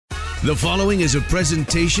The following is a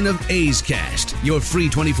presentation of A's Cast, your free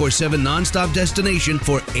 24/7 nonstop destination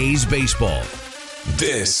for A's baseball.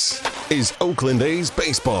 This is Oakland A's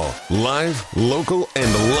baseball, live, local,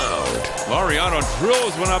 and loud. Laureano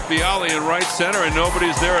drills one up the alley in right center, and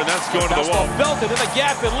nobody's there, and that's going to the wall. Belted in the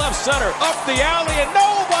gap in left center, up the alley, and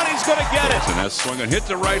nobody's going to get it. And that's swinging, hit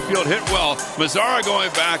to right field, hit well. Mazara going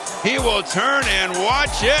back. He will turn and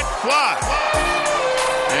watch it fly.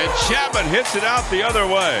 And Chapman hits it out the other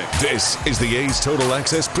way. This is the A's Total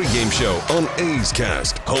Access pregame show on A's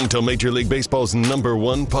Cast, home to Major League Baseball's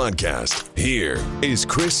 #1 podcast. Here is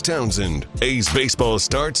Chris Townsend. A's baseball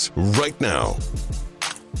starts right now.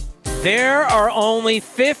 There are only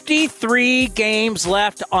 53 games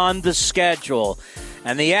left on the schedule.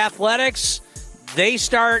 And the Athletics, they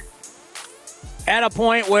start at a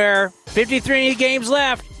point where 53 games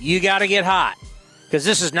left, you got to get hot. Because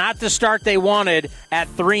this is not the start they wanted at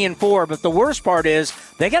 3-4. But the worst part is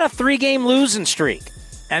they got a 3-game losing streak.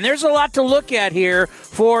 And there's a lot to look at here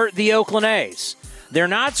for the Oakland A's. They're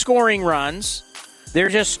not scoring runs. They're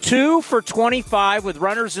just 2 for 25 with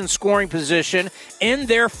runners in scoring position in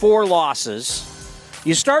their 4 losses.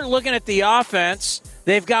 You start looking at the offense.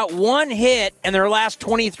 They've got 1 hit in their last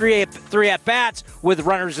 23 at-bats with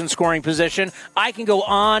runners in scoring position. I can go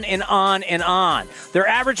on and on and on. They're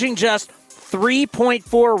averaging just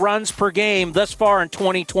 3.4 runs per game thus far in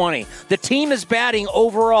 2020. The team is batting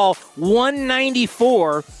overall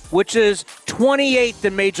 194, which is 28th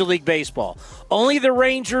in Major League Baseball. Only the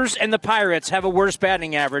Rangers and the Pirates have a worse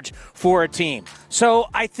batting average for a team. So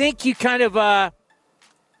I think you kind of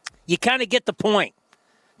get the point.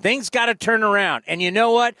 Things got to turn around. And you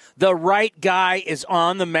know what? The right guy is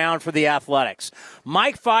on the mound for the Athletics.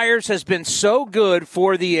 Mike Fiers has been so good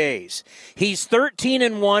for the A's. He's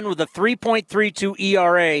 13-1 with a 3.32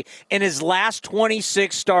 ERA in his last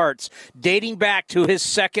 26 starts, dating back to his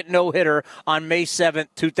second no-hitter on May 7th,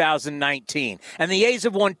 2019. And the A's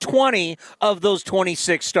have won 20 of those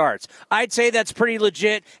 26 starts. I'd say that's pretty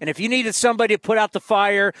legit. And if you needed somebody to put out the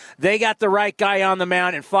fire, they got the right guy on the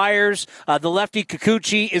mound. And Fiers, the lefty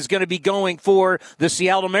Kikuchi, is going to be going for the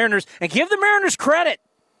Seattle Mariners. And give the Mariners credit.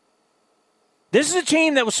 This is a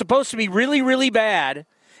team that was supposed to be really, really bad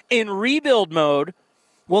in rebuild mode.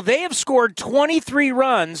 Well, they have scored 23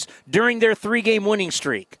 runs during their 3-game winning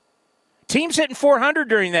streak. Teams hitting 400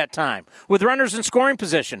 during that time with runners in scoring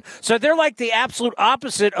position. So they're like the absolute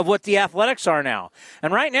opposite of what the Athletics are now.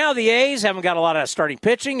 And right now, the A's haven't got a lot of starting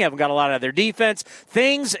pitching, haven't got a lot of their defense.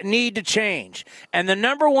 Things need to change. And the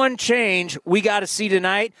number one change we got to see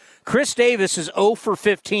tonight, Chris Davis is 0 for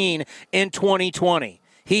 15 in 2020.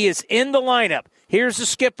 He is in the lineup. Here's the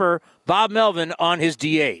skipper, Bob Melvin, on his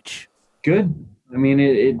DH. Good. I mean,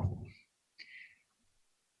 it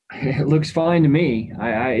looks fine to me.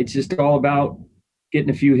 It's just all about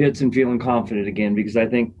getting a few hits and feeling confident again, because I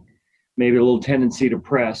think maybe a little tendency to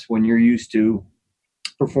press when you're used to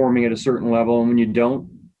performing at a certain level, and when you don't,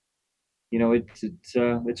 you know,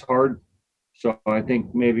 it's hard. So I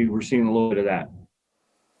think maybe we're seeing a little bit of that.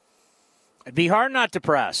 It'd be hard not to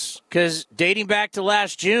press, because dating back to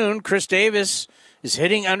last June, Chris Davis is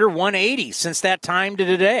hitting under 180 since that time to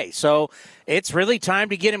today. So it's really time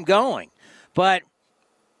to get him going. But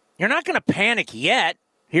you're not going to panic yet.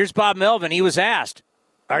 Here's Bob Melvin. He was asked,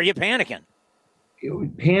 are you panicking?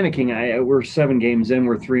 Panicking, we're 7 games in.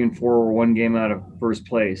 We're 3-4. We're 1 game out of first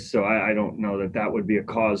place. So I don't know that would be a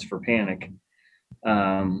cause for panic.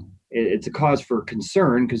 It's a cause for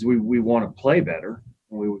concern, because we want to play better.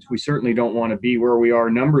 We certainly don't want to be where we are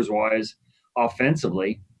numbers-wise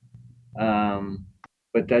offensively.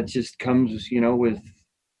 But that just comes, with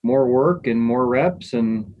more work and more reps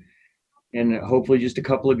and hopefully just a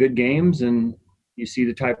couple of good games, and you see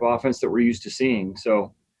the type of offense that we're used to seeing.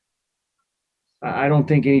 So I don't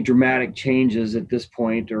think any dramatic changes at this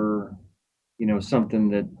point, or, something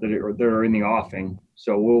that are in the offing.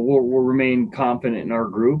 So we'll remain confident in our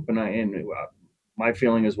group, and my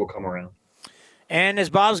feeling is we'll come around. And as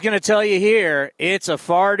Bob's going to tell you here, it's a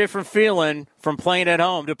far different feeling from playing at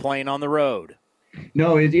home to playing on the road.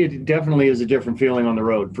 No, it definitely is a different feeling on the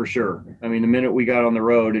road, for sure. I mean, the minute we got on the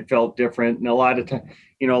road, it felt different. And a lot of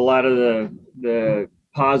the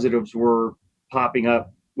positives were popping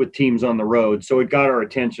up with teams on the road. So it got our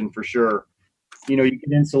attention for sure. You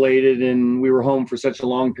get insulated, and we were home for such a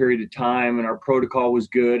long period of time, and our protocol was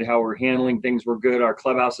good. How we're handling things were good. Our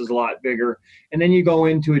clubhouse is a lot bigger. And then you go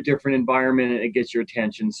into a different environment, and it gets your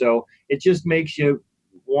attention. So it just makes you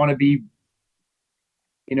want to be,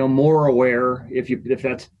 more aware if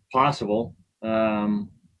that's possible.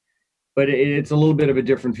 But it's a little bit of a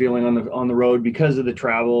different feeling on the road because of the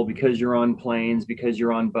travel, because you're on planes, because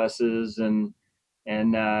you're on buses, and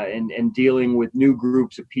and dealing with new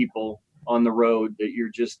groups of people on the road that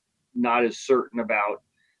you're just not as certain about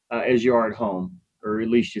as you are at home, or at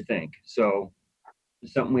least you think. So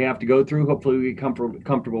it's something we have to go through. Hopefully we get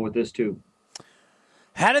comfortable with this too.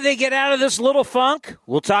 How do they get out of this little funk?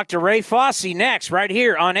 We'll talk to Ray Fosse next, right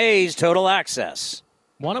here on A's Total Access.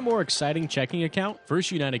 Want a more exciting checking account?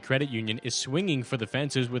 First United Credit Union is swinging for the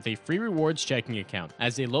fences with a free rewards checking account.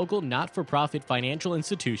 As a local, not-for-profit financial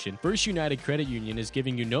institution, First United Credit Union is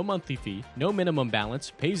giving you no monthly fee, no minimum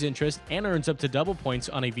balance, pays interest, and earns up to double points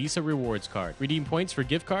on a Visa rewards card. Redeem points for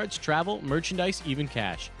gift cards, travel, merchandise, even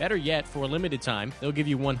cash. Better yet, for a limited time, they'll give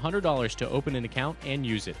you $100 to open an account and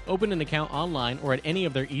use it. Open an account online or at any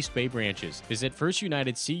of their East Bay branches. Visit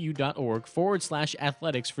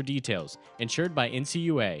firstunitedcu.org/athletics for details. Insured by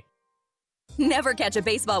NCUA. Never catch a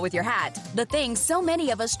baseball with your hat. The thing so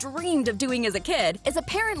many of us dreamed of doing as a kid is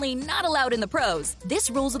apparently not allowed in the pros. This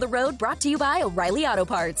Rules of the Road brought to you by O'Reilly Auto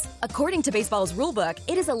Parts. According to baseball's rulebook,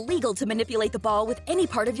 it is illegal to manipulate the ball with any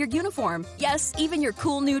part of your uniform. Yes, even your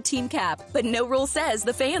cool new team cap. But no rule says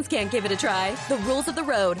the fans can't give it a try. The Rules of the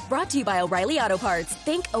Road, brought to you by O'Reilly Auto Parts.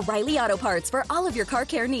 Think O'Reilly Auto Parts for all of your car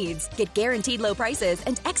care needs. Get guaranteed low prices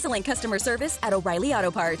and excellent customer service at O'Reilly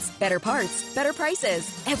Auto Parts. Better parts, better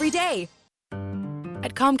prices, every day.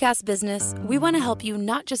 At Comcast Business, we want to help you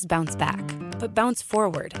not just bounce back, but bounce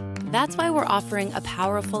forward. That's why we're offering a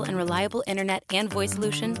powerful and reliable internet and voice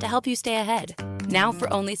solution to help you stay ahead. Now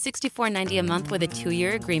for only $64.90 a month with a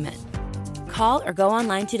 2-year agreement. Call or go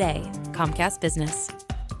online today. Comcast Business.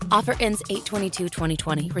 Offer ends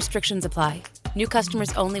 8/22/2020. Restrictions apply. New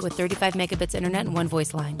customers only with 35 megabits internet and 1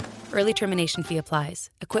 voice line. Early termination fee applies.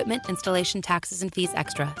 Equipment, installation, taxes, and fees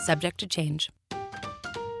extra. Subject to change.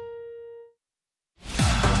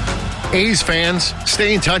 A's fans,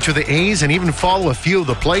 stay in touch with the A's and even follow a few of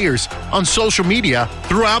the players on social media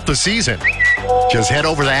throughout the season. Just head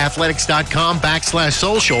over to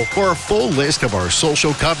athletics.com/social for a full list of our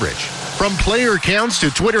social coverage. From player accounts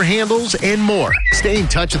to Twitter handles and more. Stay in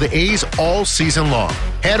touch with the A's all season long.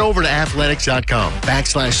 Head over to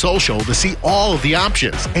athletics.com/social to see all of the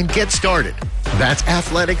options and get started. That's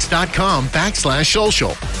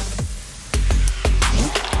athletics.com/social.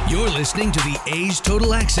 You're listening to the A's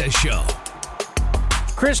Total Access Show.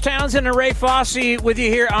 Chris Townsend and Ray Fosse with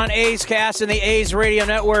you here on A's Cast and the A's Radio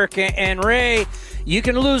Network. And Ray, you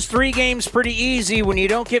can lose 3 games pretty easy when you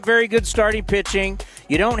don't get very good starting pitching,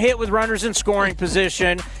 you don't hit with runners in scoring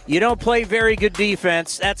position, you don't play very good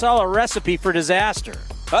defense. That's all a recipe for disaster.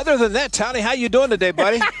 Other than that, Tony, how you doing today,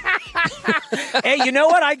 buddy? Hey, you know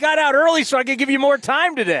what? I got out early so I could give you more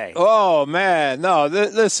time today. Oh, man. No,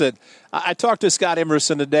 listen. I talked to Scott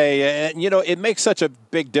Emerson today, and, it makes such a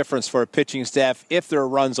big difference for a pitching staff if there are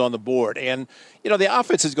runs on the board. And, the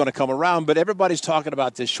offense is going to come around, but everybody's talking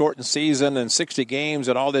about this shortened season and 60 games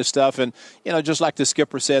and all this stuff. And, just like the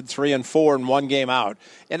skipper said, 3-4 and 1 game out.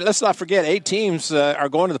 And let's not forget, 8 teams are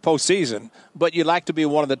going to the postseason, but you'd like to be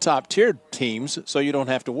one of the top-tiered teams so you don't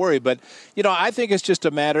have to worry. But, I think it's just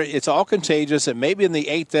a matter, it's all contagious. And maybe in the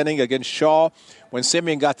 8th inning against Shaw, when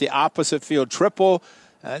Simeon got the opposite field triple,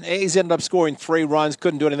 and A's ended up scoring 3 runs,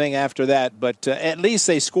 couldn't do anything after that. But at least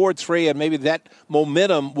they scored 3, and maybe that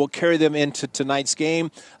momentum will carry them into tonight's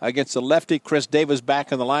game against the lefty. Chris Davis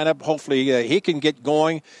back in the lineup. Hopefully he can get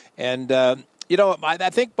going. And, I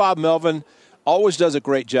think Bob Melvin always does a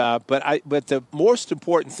great job. But the most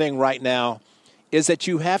important thing right now is that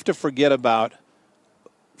you have to forget about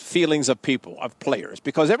feelings of people, of players,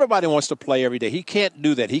 because everybody wants to play every day. He can't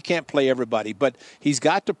do that. He can't play everybody. But he's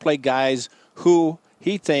got to play guys who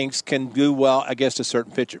he thinks can do well against a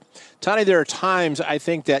certain pitcher. Tony, there are times I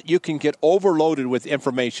think that you can get overloaded with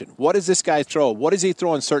information. What does this guy throw? What does he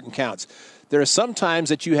throw in certain counts? There are some times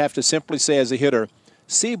that you have to simply say as a hitter,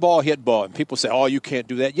 see ball, hit ball. And people say, oh, you can't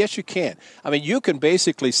do that. Yes, you can. I mean, you can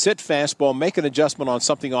basically sit fastball, make an adjustment on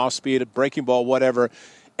something off speed, a breaking ball, whatever,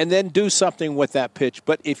 and then do something with that pitch.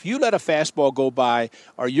 But if you let a fastball go by,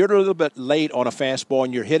 or you're a little bit late on a fastball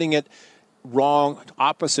and you're hitting it wrong,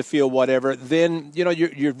 opposite field, whatever, then,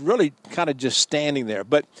 you're really kind of just standing there.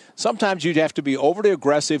 But sometimes you'd have to be overly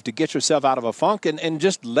aggressive to get yourself out of a funk and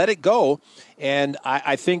just let it go. And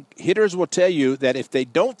I think hitters will tell you that if they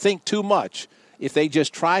don't think too much, if they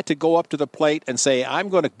just try to go up to the plate and say, I'm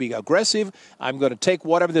going to be aggressive, I'm going to take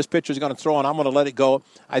whatever this pitcher is going to throw and I'm going to let it go,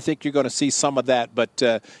 I think you're going to see some of that. But,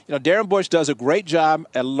 Darren Bush does a great job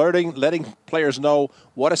at letting players know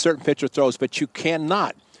what a certain pitcher throws, but you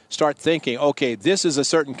cannot start thinking, okay, this is a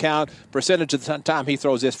certain count, percentage of the time he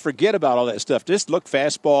throws this. Forget about all that stuff. Just look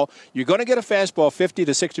fastball. You're going to get a fastball 50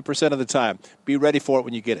 to 60% of the time. Be ready for it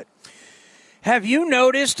when you get it. Have you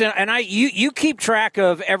noticed, and you keep track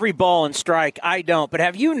of every ball and strike, I don't, but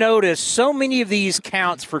have you noticed so many of these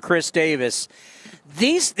counts for Chris Davis,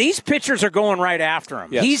 these pitchers are going right after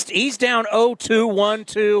him. Yes. He's down 0-2,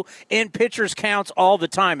 1-2 in pitchers' counts all the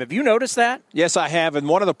time. Have you noticed that? Yes, I have, and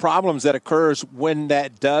one of the problems that occurs when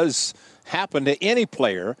that does happen to any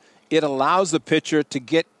player, it allows the pitcher to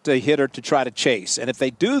get the hitter to try to chase. And if they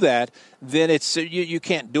do that, then it's you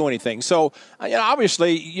can't do anything. So,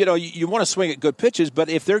 obviously, you want to swing at good pitches, but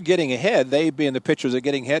if they're getting ahead, they being the pitchers are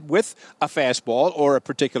getting ahead with a fastball or a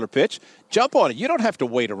particular pitch, jump on it. You don't have to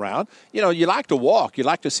wait around. You like to walk. You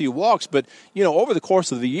like to see walks, but, over the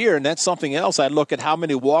course of the year, and that's something else, I look at how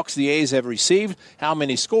many walks the A's have received, how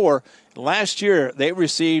many score. Last year, they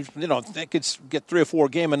received, they could get 3 or 4 a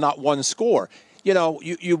game and not one score.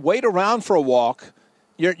 You wait around for a walk,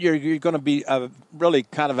 you're going to be really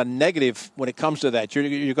kind of a negative when it comes to that.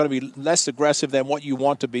 You're going to be less aggressive than what you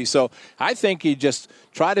want to be. So I think you just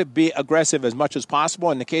try to be aggressive as much as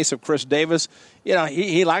possible. In the case of Chris Davis,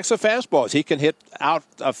 he likes the fastballs. He can hit out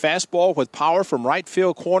a fastball with power from right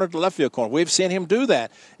field corner to left field corner. We've seen him do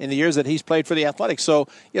that in the years that he's played for the Athletics. So,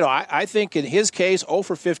 I think in his case, 0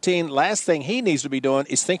 for 15, last thing he needs to be doing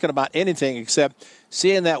is thinking about anything except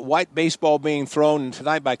seeing that white baseball being thrown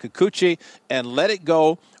tonight by Kikuchi and let it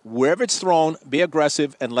go. Wherever it's thrown, be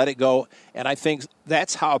aggressive and let it go. And I think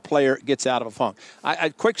that's how a player gets out of a funk. A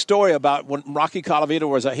quick story about when Rocky Colavito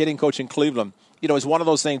was a hitting coach in Cleveland. It's one of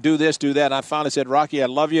those things, do this, do that. And I finally said, Rocky, I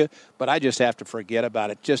love you, but I just have to forget about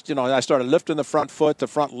it. Just, I started lifting the front foot, the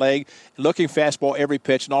front leg, looking fastball every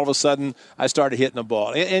pitch, and all of a sudden I started hitting the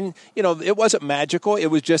ball. And it wasn't magical. It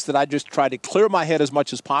was just that I just tried to clear my head as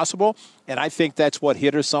much as possible, and I think that's what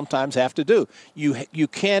hitters sometimes have to do. You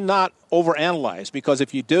cannot overanalyze, because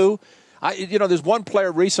if you do, there's one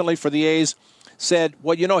player recently for the A's said,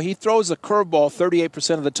 well, he throws a curveball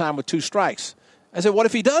 38% of the time with 2 strikes. I said, what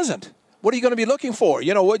if he doesn't? What are you going to be looking for?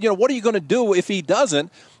 What are you going to do if he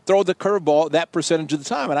doesn't throw the curveball that percentage of the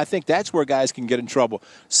time? And I think that's where guys can get in trouble.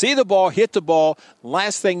 See the ball, hit the ball.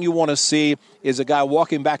 Last thing you want to see is a guy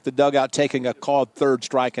walking back the dugout taking a called third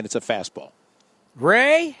strike, and it's a fastball.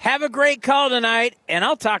 Ray, have a great call tonight, and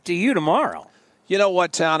I'll talk to you tomorrow. You know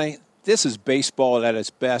what, Townie? This is baseball at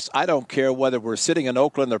its best. I don't care whether we're sitting in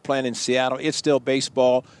Oakland or playing in Seattle. It's still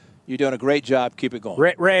baseball. You're doing a great job. Keep it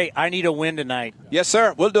going. Ray, I need a win tonight. Yes,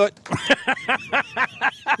 sir. We'll do it.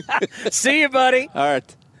 See you, buddy. All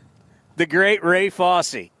right. The great Ray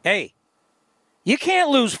Fosse. Hey, you can't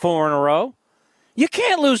lose 4 in a row. You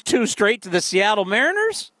can't lose 2 straight to the Seattle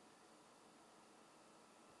Mariners.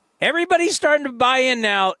 Everybody's starting to buy in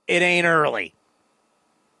now. It ain't early.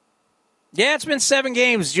 Yeah, it's been 7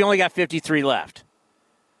 games. You only got 53 left.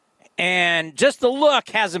 And just the look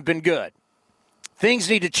hasn't been good. Things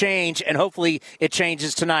need to change, and hopefully it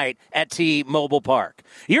changes tonight at T-Mobile Park.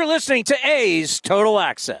 You're listening to A's Total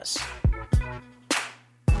Access.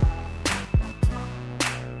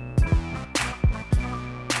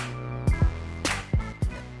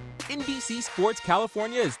 NBC Sports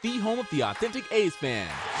California is the home of the authentic A's fan.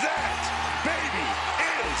 That baby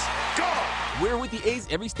is gone. We're with the A's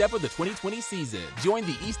every step of the 2020 season. Join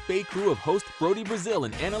the East Bay crew of host Brody Brazil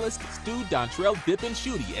and analysts Stu, Dontrell, Bip, and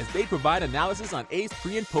Shooty as they provide analysis on A's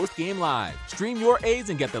pre- and post-game live. Stream your A's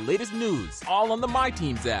and get the latest news, all on the My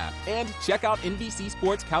Teams app. And check out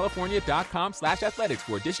NBCSportsCalifornia.com/athletics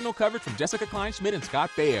for additional coverage from Jessica Kleinschmidt and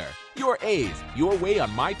Scott Bayer. Your A's, your way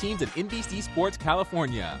on My Teams and NBC Sports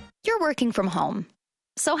California. You're working from home.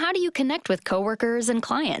 So how do you connect with coworkers and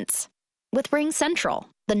clients? With RingCentral,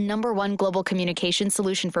 the #1 global communication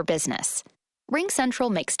solution for business. RingCentral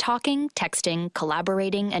makes talking, texting,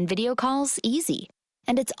 collaborating, and video calls easy.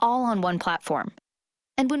 And it's all on one platform.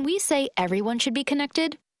 And when we say everyone should be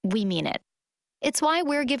connected, we mean it. It's why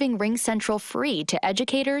we're giving RingCentral free to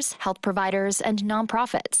educators, health providers, and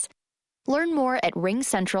nonprofits. Learn more at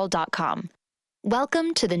ringcentral.com.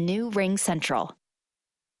 Welcome to the new RingCentral.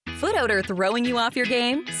 Foot odor throwing you off your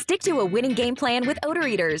game? Stick to a winning game plan with Odor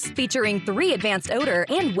Eaters, featuring 3 advanced odor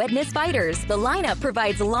and wetness fighters. The lineup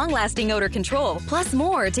provides long-lasting odor control, plus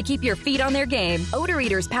more to keep your feet on their game. Odor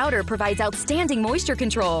Eaters powder provides outstanding moisture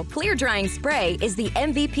control. Clear Drying Spray is the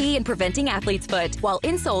MVP in preventing athlete's foot, while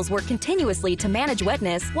insoles work continuously to manage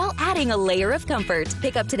wetness while adding a layer of comfort.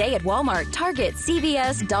 Pick up today at Walmart, Target,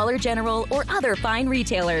 CVS, Dollar General, or other fine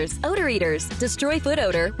retailers. Odor Eaters, destroy foot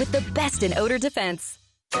odor with the best in odor defense.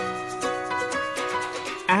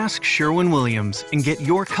 Ask Sherwin-Williams and get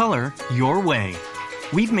your color your way.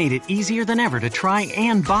 We've made it easier than ever to try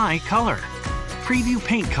and buy color. Preview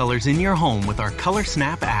paint colors in your home with our Color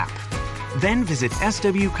Snap app. Then visit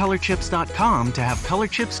swcolorchips.com to have color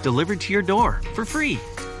chips delivered to your door for free.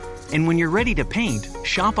 And when you're ready to paint,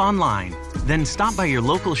 shop online. Then stop by your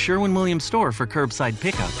local Sherwin-Williams store for curbside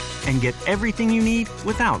pickup and get everything you need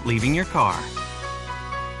without leaving your car.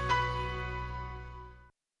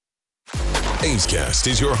 A's Cast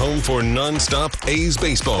is your home for nonstop A's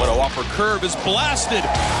baseball. What a whopper curve is blasted.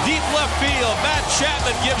 Deep left field. Matt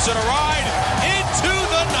Chapman gives it a ride into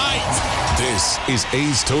the night. This is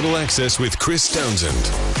A's Total Access with Chris Townsend.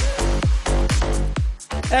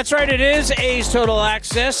 That's right, it is A's Total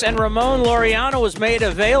Access, and Ramon Laureano was made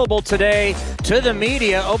available today to the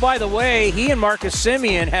media. Oh, by the way, he and Marcus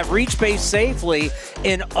Semien have reached base safely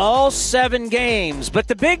in all 7 games. But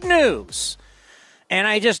the big news, and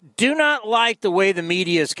I just do not like the way the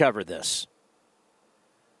media has covered this.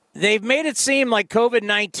 They've made it seem like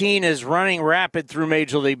COVID-19 is running rapid through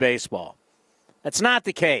Major League Baseball. That's not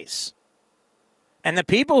the case. And the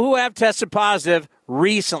people who have tested positive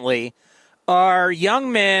recently are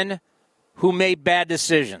young men who made bad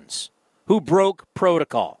decisions, who broke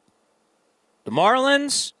protocol. The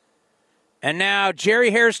Marlins, and now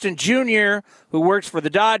Jerry Hairston Jr., who works for the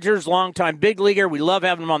Dodgers, longtime big leaguer, we love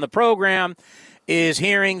having him on the program, is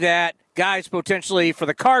hearing that guys potentially for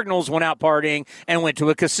the Cardinals went out partying and went to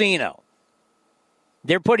a casino.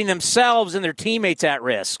 They're putting themselves and their teammates at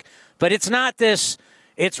risk. But it's not this,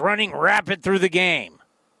 it's running rapid through the game.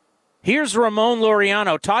 Here's Ramon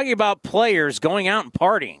Laureano talking about players going out and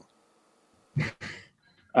partying.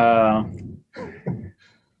 I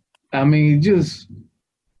mean, just,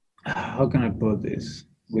 how can I put this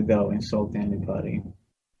without insulting anybody?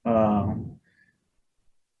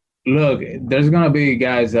 Look, there's going to be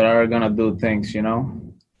guys that are going to do things, you know.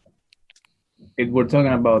 We're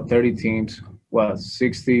talking about 30 teams,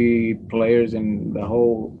 60 players in the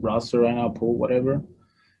whole roster right now, pool, whatever.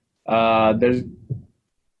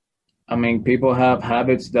 People have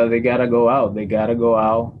habits that they got to go out. They got to go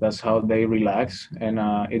out. That's how they relax. And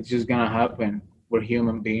it's just going to happen. We're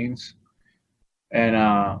human beings. And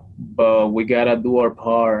but we got to do our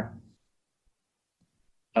part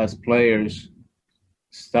as players,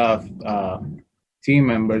 staff, team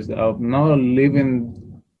members of not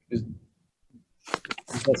living, just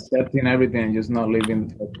accepting everything and just not leaving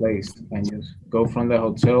the place. And just go from the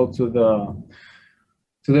hotel to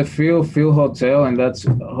the field hotel, and that's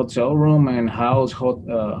hotel room and house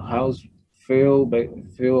field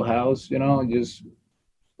house. You know, just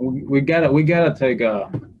we gotta take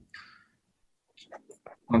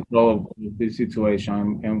control of this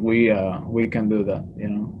situation, and we can do that. You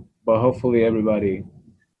know, but hopefully everybody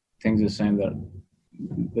thinks the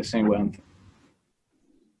same way,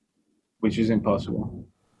 which is impossible.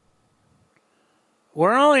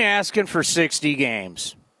 We're only asking for 60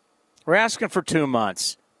 games. We're asking for 2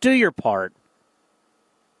 months. Do your part.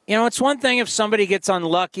 You know, it's one thing if somebody gets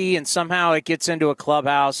unlucky and somehow it gets into a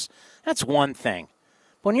clubhouse. That's one thing.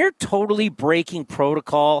 When you're totally breaking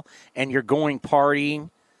protocol and you're going partying,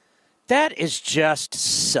 that is just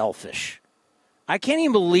selfish. I can't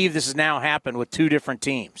even believe this has now happened with 2 different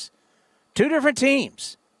teams. 2 different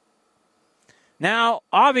teams. Now,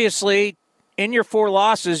 obviously, in your 4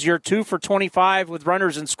 losses, you're 2 for 25 with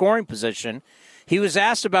runners in scoring position. He was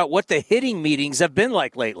asked about what the hitting meetings have been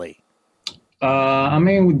like lately.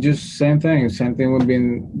 Just same thing we've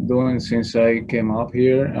been doing since I came up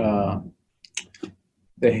here.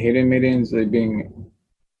 The hitting meetings, they've been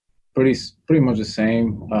pretty much the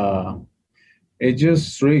same. It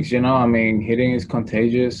just streaks, you know. I mean, hitting is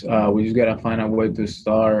contagious. We just gotta find a way to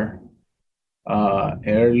start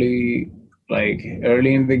early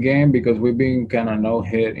in the game, because we've been kind of no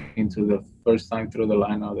hit into the first time through the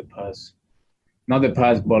line of the past. Not the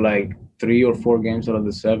past, but like 3 or 4 games out of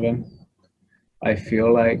the 7, I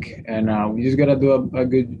feel like. And we just got to do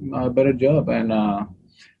a better job. And at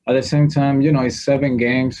the same time, you know, it's 7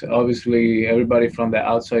 games. Obviously, everybody from the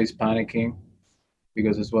outside is panicking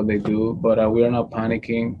because it's what they do. But we're not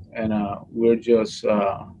panicking, and we're just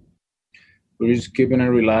keeping it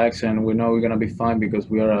relaxed. And we know we're going to be fine because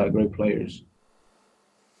we are great players.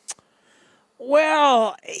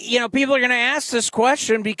 Well, you know, people are going to ask this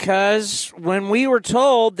question because when we were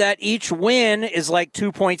told that each win is like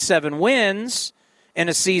 2.7 wins in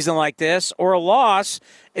a season like this, or a loss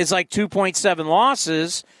is like 2.7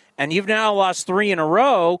 losses, and you've now lost 3 in a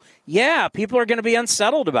row, yeah, people are going to be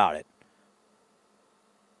unsettled about it.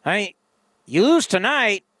 I mean, you lose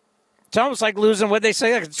tonight, it's almost like losing, what they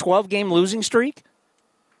say, like a 12-game losing streak?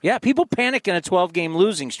 Yeah, people panic in a 12-game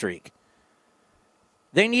losing streak.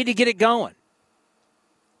 They need to get it going.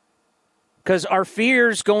 Because our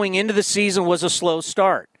fears going into the season was a slow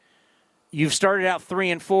start. You've started out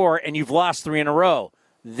 3-4, and you've lost 3 in a row.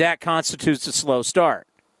 That constitutes a slow start.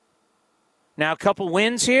 Now, a couple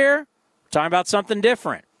wins here, we're talking about something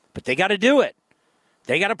different. But they got to do it.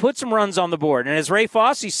 They got to put some runs on the board. And as Ray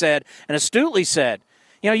Fosse said, and astutely said,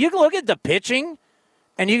 you can look at the pitching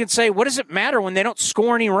and you can say, what does it matter when they don't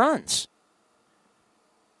score any runs?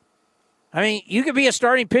 I mean, you could be a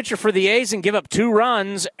starting pitcher for the A's and give up 2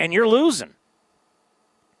 runs and you're losing.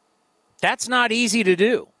 That's not easy to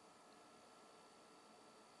do.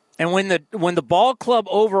 And when the ball club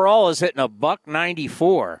overall is hitting a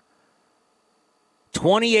 $194,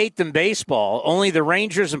 28th in baseball, only the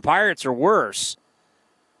Rangers and Pirates are worse.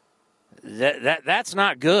 That's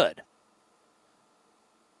not good.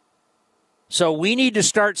 So we need to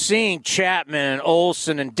start seeing Chapman and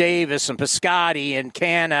Olsen and Davis and Piscotty and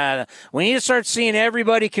Canha. We need to start seeing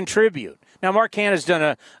everybody contribute. Now, Mark Canha's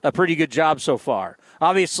done a pretty good job so far.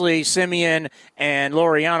 Obviously, Simeon and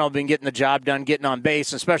Laureano have been getting the job done, getting on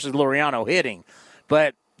base, especially Laureano hitting.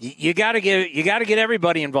 But you got to get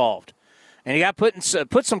everybody involved. And you got to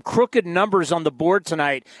put some crooked numbers on the board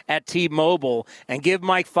tonight at T-Mobile and give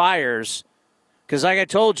Mike Fiers, because like I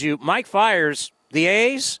told you, Mike Fiers, the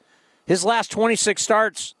A's, his last 26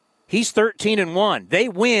 starts, he's 13-1. They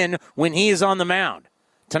win when he is on the mound.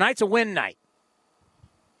 Tonight's a win night.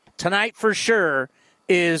 Tonight for sure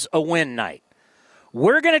is a win night.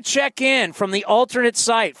 We're going to check in from the alternate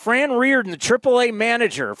site. Fran Riordan, the AAA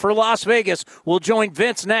manager for Las Vegas, will join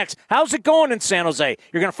Vince next. How's it going in San Jose?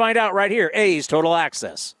 You're going to find out right here. A's Total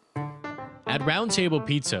Access. At Round Table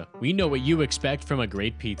Pizza, we know what you expect from a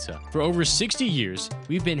great pizza. For over 60 years,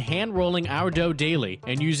 we've been hand-rolling our dough daily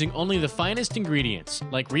and using only the finest ingredients,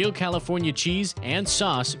 like real California cheese and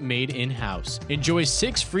sauce made in-house. Enjoy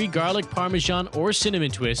 6 free garlic parmesan or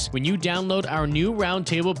cinnamon twists when you download our new Round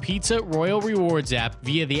Table Pizza Royal Rewards app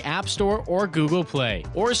via the App Store or Google Play.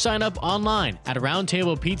 Or sign up online at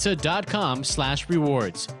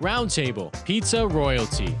roundtablepizza.com/rewards. Round Table, pizza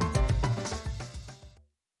royalty.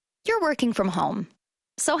 You're working from home.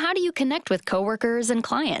 So how do you connect with coworkers and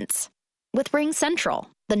clients? With RingCentral,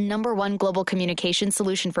 the #1 global communication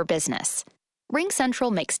solution for business.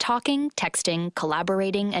 RingCentral makes talking, texting,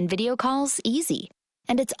 collaborating, and video calls easy.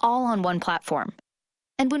 And it's all on one platform.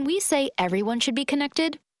 And when we say everyone should be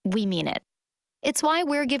connected, we mean it. It's why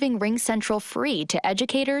we're giving RingCentral free to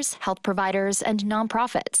educators, health providers, and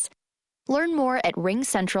nonprofits. Learn more at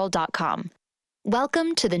ringcentral.com.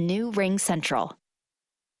 Welcome to the new RingCentral.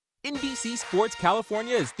 NBC Sports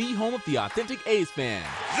California is the home of the authentic A's fan.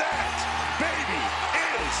 That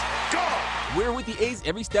baby is gone. We're with the A's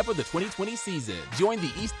every step of the 2020 season. Join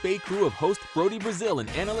the East Bay crew of host Brody Brazil and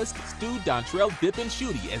analyst Stu, Dontrell, Bip, and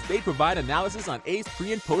Shooty as they provide analysis on A's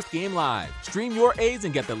pre- and post-game live. Stream your A's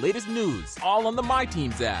and get the latest news, all on the My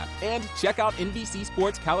Teams app. And check out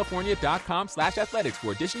NBCSportsCalifornia.com/athletics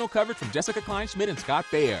for additional coverage from Jessica Kleinschmidt and Scott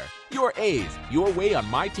Bayer. Your A's, your way on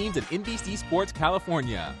My Teams and NBC Sports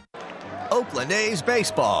California. Oakland A's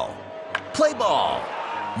baseball. Play ball.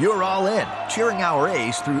 You're all in, cheering our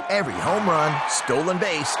A's through every home run, stolen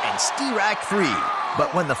base, and Steerack 3.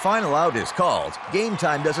 But when the final out is called, game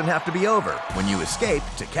time doesn't have to be over when you escape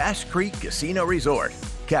to Cache Creek Casino Resort.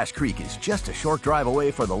 Cache Creek is just a short drive away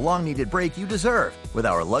for the long-needed break you deserve with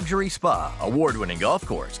our luxury spa, award-winning golf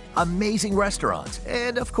course, amazing restaurants,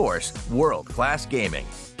 and, of course, world-class gaming.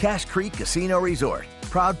 Cache Creek Casino Resort,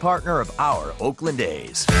 proud partner of our Oakland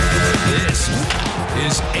A's. This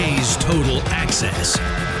is A's Total Access.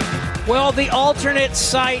 Well, the alternate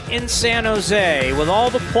site in San Jose with all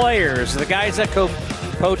the players, the guys that could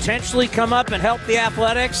potentially come up and help the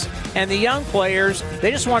Athletics, and the young players,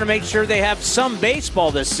 they just want to make sure they have some baseball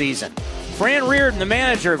this season. Fran Riordan, the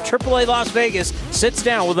manager of AAA Las Vegas, sits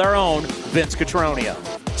down with our own Vince Cotroneo.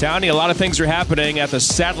 Townie, a lot of things are happening at the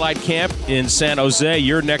satellite camp in San Jose,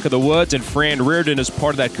 your neck of the woods, and Fran Riordan is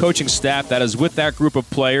part of that coaching staff that is with that group of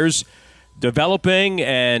players, developing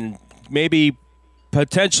and maybe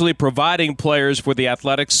potentially providing players for the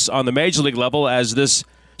Athletics on the major league level as this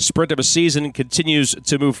sprint of a season continues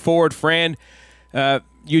to move forward. Fran,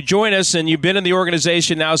 you join us, and you've been in the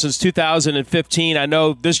organization now since 2015. I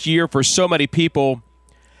know this year for so many people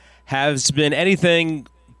has been anything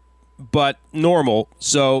but normal.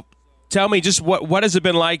 So tell me just what has it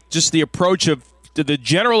been like, just the approach of the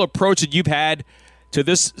general approach that you've had to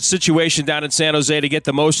this situation down in San Jose to get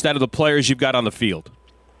the most out of the players you've got on the field?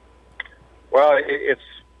 Well, it's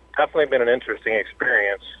definitely been an interesting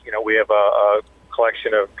experience. You know, we have a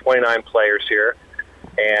collection of 29 players here,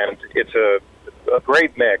 and it's a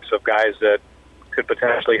great mix of guys that could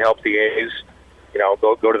potentially help the A's, you know,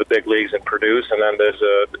 go to the big leagues and produce. And then there's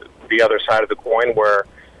the other side of the coin where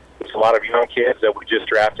it's a lot of young kids that we just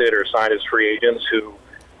drafted or signed as free agents who,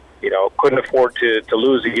 you know, couldn't afford to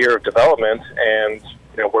lose a year of development. And,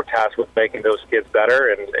 you know, we're tasked with making those kids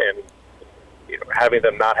better and having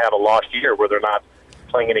them not have a lost year where they're not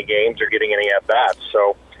playing any games or getting any at bats.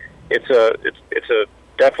 So it's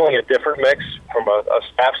definitely a different mix from a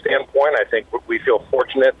staff standpoint. I think we feel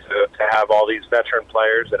fortunate to have all these veteran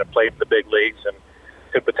players that have played in the big leagues and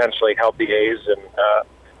could potentially help the A's and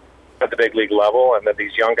at the big league level, and then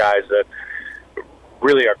these young guys that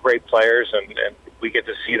really are great players, and we get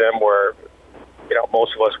to see them where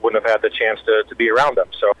most of us wouldn't have had the chance to be around them.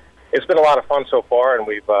 So it's been a lot of fun so far, and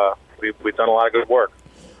we've done a lot of good work.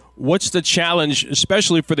 What's the challenge,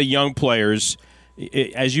 especially for the young players?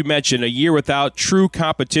 As you mentioned, a year without true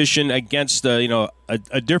competition against a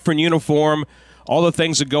different uniform, all the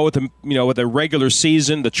things that go with with a regular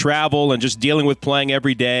season, the travel, and just dealing with playing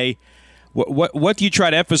every day. What do you try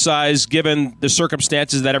to emphasize given the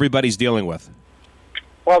circumstances that everybody's dealing with?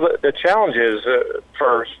 Well, the challenge is,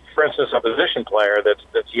 for instance, a position player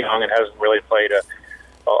that's young and hasn't really played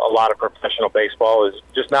a lot of professional baseball is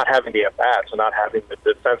just not having the at-bats and not having the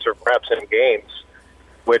defensive reps in games,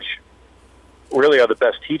 which really are the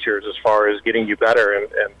best teachers as far as getting you better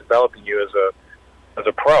and developing you as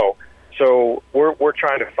a pro. So we're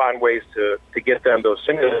trying to find ways to get them those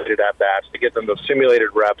simulated at-bats, to get them those simulated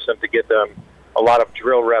reps, and to get them a lot of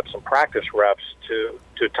drill reps and practice reps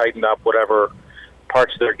to tighten up whatever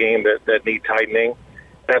parts of their game that need tightening.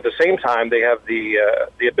 And at the same time, they have the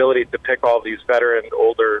ability to pick all these veteran,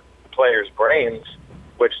 older players' brains,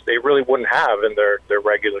 which they really wouldn't have in their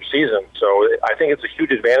regular season. So I think it's a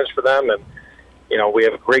huge advantage for them. And, we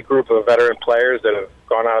have a great group of veteran players that have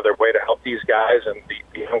gone out of their way to help these guys, and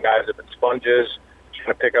the young guys have been sponges, trying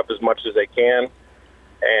to pick up as much as they can.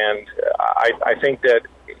 And I think that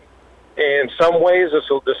in some ways this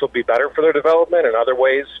will be better for their development. In other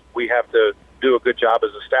ways, we have to do a good job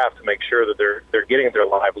as a staff to make sure that they're getting their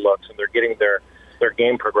live looks and they're getting their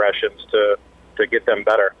game progressions to get them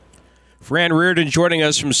better. Fran Riordan joining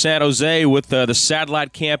us from San Jose with the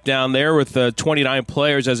satellite camp down there with 29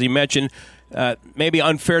 players, as he mentioned. Maybe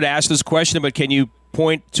unfair to ask this question, but can you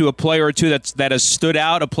point to a player or two that has stood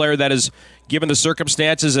out, a player that has, given the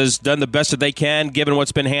circumstances, has done the best that they can, given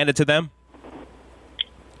what's been handed to them?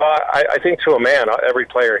 I think to a man, every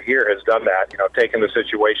player here has done that, taken the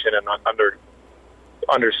situation and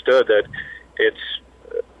understood that it's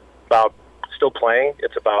about still playing.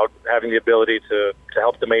 It's about having the ability to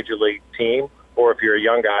help the major league team, or if you're a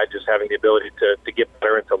young guy, just having the ability to get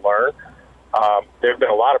better and to learn. There have been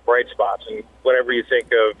a lot of bright spots, and whenever you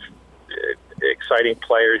think of exciting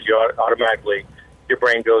players, you automatically, your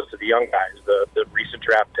brain goes to the young guys, the recent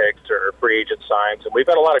draft picks or free agent signs, and we've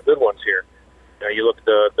had a lot of good ones here. You look at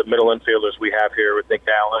the middle infielders we have here with Nick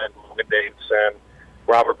Allen, Logan Davidson,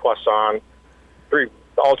 Robert Poisson, three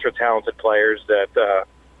ultra-talented players that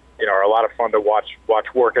are a lot of fun to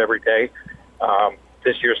watch work every day.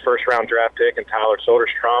 This year's first-round draft pick and Tyler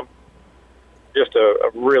Soderstrom, just a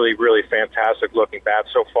really, really fantastic-looking bat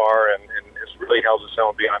so far, and has really held his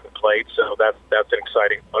own behind the plate. So that's an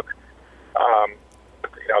exciting look.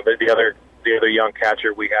 The other young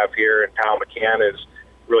catcher we have here, and Kyle McCann, is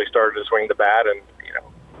really started to swing the bat and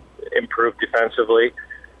improved defensively.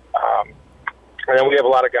 And then we have a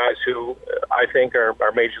lot of guys who I think are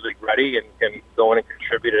major league ready and can go in and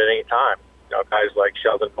contribute at any time. Guys like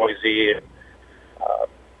Sheldon Boise and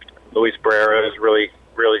Luis Barrera has really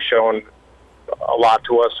shown a lot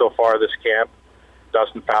to us so far this camp.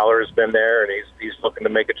 Dustin Fowler has been there, and he's looking to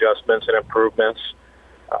make adjustments and improvements.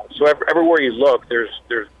 So everywhere you look, there's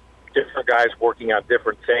different guys working on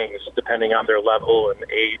different things depending on their level and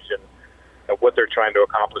age and what they're trying to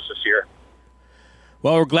accomplish this year.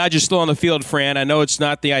 Well, we're glad you're still on the field, Fran. I know it's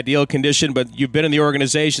not the ideal condition, but you've been in the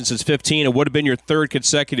organization since 15. It would have been your third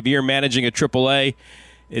consecutive year managing at AAA.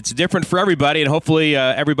 It's different for everybody, and hopefully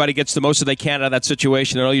everybody gets the most that they can out of that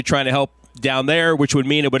situation. I know you're trying to help down there, which would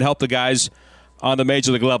mean it would help the guys on the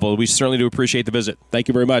major league level. We certainly do appreciate the visit. Thank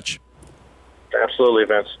you very much. Absolutely,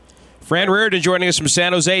 Vince. Fran Riordan joining us from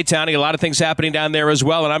San Jose, Townie. A lot of things happening down there as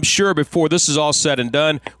well, and I'm sure before this is all said and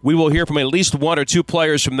done, we will hear from at least one or two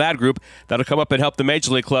players from that group that will come up and help the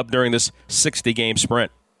Major League Club during this 60-game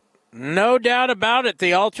sprint. No doubt about it.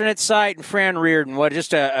 The alternate site and Fran Riordan, what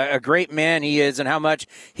just a great man he is, and how much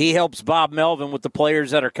he helps Bob Melvin with the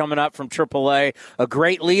players that are coming up from AAA. A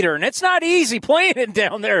great leader, and it's not easy playing it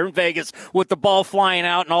down there in Vegas with the ball flying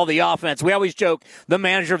out and all the offense. We always joke the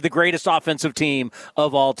manager of the greatest offensive team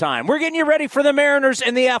of all time. We're getting you ready for the Mariners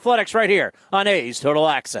and the Athletics right here on A's Total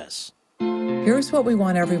Access. Here's what we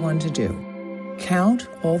want everyone to do. Count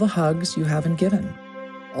all the hugs you haven't given,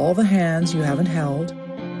 all the hands you haven't held,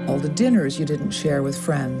 all the dinners you didn't share with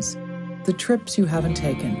friends, the trips you haven't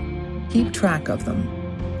taken. Keep track of them.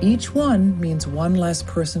 Each one means one less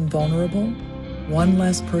person vulnerable, one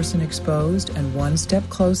less person exposed and one step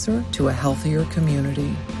closer to a healthier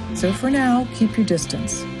community. So for now, keep your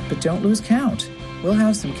distance, but don't lose count. We'll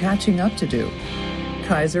have some catching up to do.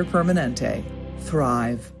 Kaiser Permanente.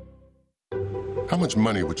 Thrive. How much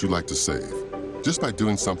money would you like to save just by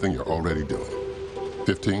doing something you're already doing?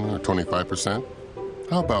 15 or 25%?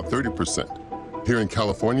 How about 30%? Here in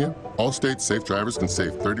California, Allstate safe drivers can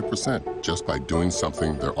save 30% just by doing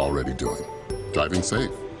something they're already doing. Driving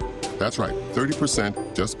safe. That's right,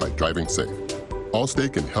 30% just by driving safe.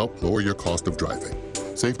 Allstate can help lower your cost of driving.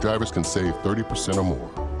 Safe drivers can save 30% or more.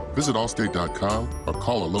 Visit allstate.com or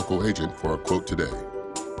call a local agent for a quote today.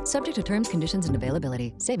 Subject to terms, conditions, and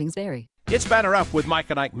availability. Savings vary. It's Banner Up with Mike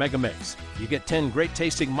and Ike Mega Mix. You get 10 great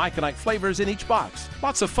tasting Mike and Ike flavors in each box.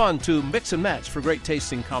 Lots of fun to mix and match for great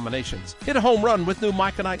tasting combinations. Hit a home run with new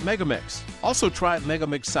Mike and Ike Mega Mix. Also try Mega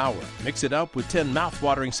Mix Sour. Mix it up with 10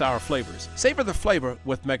 mouth-watering sour flavors. Savor the flavor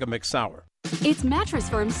with Mega Mix Sour. It's Mattress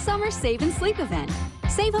Firm's Summer Save and Sleep event.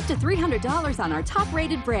 Save up to $300 on our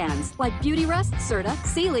top-rated brands like Beautyrest, Serta,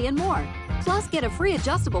 Sealy, and more. Plus, get a free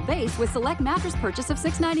adjustable base with select mattress purchase of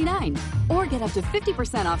 $6.99. Or get up to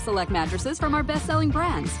 50% off select mattresses from our best-selling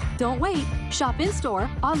brands. Don't wait. Shop in-store,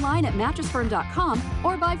 online at mattressfirm.com,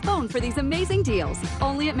 or by phone for these amazing deals.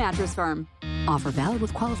 Only at Mattress Firm. Offer valid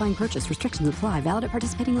with qualifying purchase. Restrictions apply. Valid at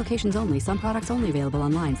participating locations only. Some products only available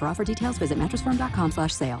online. For offer details, visit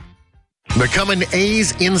mattressfirm.com/sale. Become an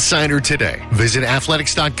A's insider today. Visit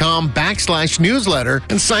athletics.com/newsletter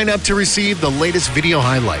and sign up to receive the latest video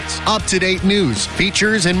highlights, up-to-date news,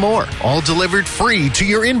 features, and more. All delivered free to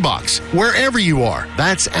your inbox, wherever you are.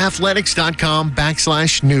 That's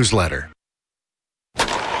athletics.com/newsletter.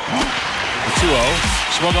 2-0.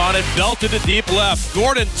 Swung on and belted to deep left.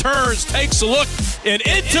 Gordon turns, takes a look, and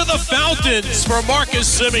into the fountains for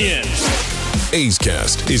Marcus Semien. A's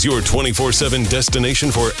Cast is your 24/7 destination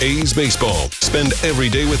for A's baseball. Spend every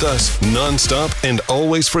day with us, nonstop and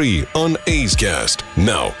always free on A's Cast.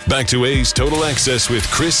 Now, back to A's Total Access with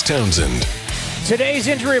Chris Townsend. Today's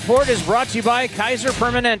injury report is brought to you by Kaiser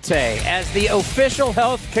Permanente. As the official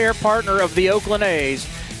health care partner of the Oakland A's,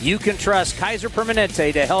 you can trust Kaiser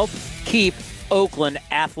Permanente to help keep Oakland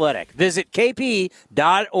athletic. Visit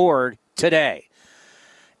kp.org today.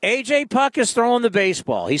 A.J. Puck is throwing the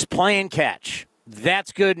baseball. He's playing catch.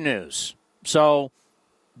 That's good news. So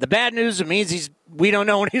the bad news, it means we don't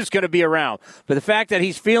know when he's going to be around. But the fact that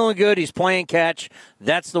he's feeling good, he's playing catch,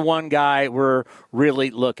 that's the one guy we're really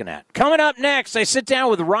looking at. Coming up next, I sit down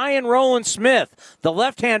with Ryan Rowland-Smith, the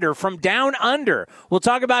left-hander from Down Under. We'll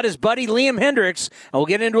talk about his buddy Liam Hendriks, and we'll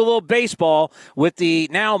get into a little baseball with the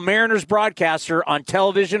now Mariners broadcaster on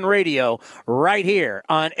television radio right here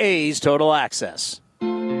on A's Total Access.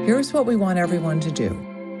 Here's what we want everyone to do.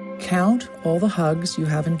 Count all the hugs you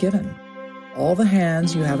haven't given, all the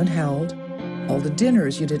hands you haven't held, all the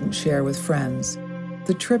dinners you didn't share with friends,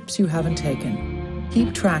 the trips you haven't taken.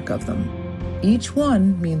 Keep track of them. Each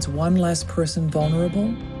one means one less person vulnerable,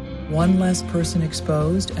 one less person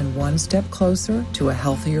exposed, and one step closer to a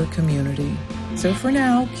healthier community. So for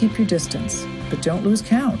now, keep your distance, but don't lose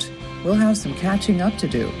count. We'll have some catching up to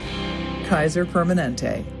do. Kaiser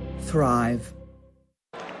Permanente. Thrive.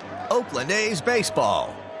 Oakland A's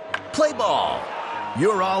baseball. Play ball.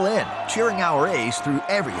 You're all in, cheering our A's through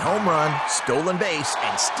every home run, stolen base,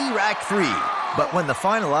 and Stirac 3. But when the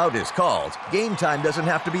final out is called, game time doesn't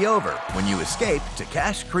have to be over when you escape to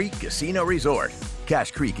Cache Creek Casino Resort.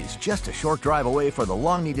 Cache Creek is just a short drive away for the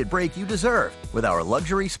long-needed break you deserve with our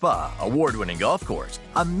luxury spa, award-winning golf course,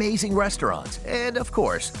 amazing restaurants, and, of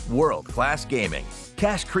course, world-class gaming.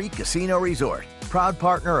 Cache Creek Casino Resort, proud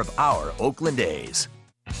partner of our Oakland A's.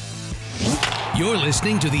 You're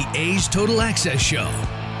listening to the A's Total Access Show.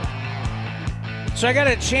 So I got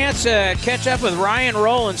a chance to catch up with Ryan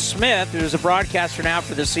Rowland-Smith, who's a broadcaster now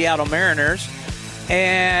for the Seattle Mariners,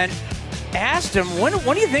 and asked him, when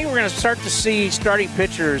do you think we're going to start to see starting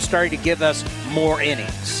pitchers starting to give us more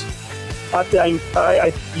innings?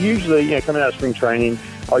 I usually, coming out of spring training,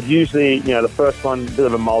 I'd usually, the first one, a bit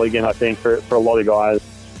of a mulligan, I think, for a lot of guys.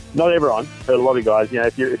 Not everyone, but a lot of guys.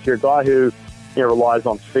 If you're a guy who relies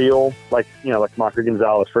on feel, like Marco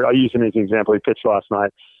Gonzalez. I use him as an example. He pitched last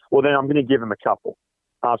night. Well, then I'm going to give him a couple.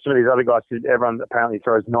 Some of these other guys, everyone apparently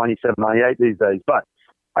throws 97, 98 these days. But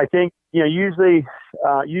I think, usually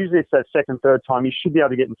it's that second, third time you should be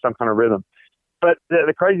able to get in some kind of rhythm. But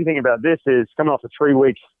the crazy thing about this is coming off a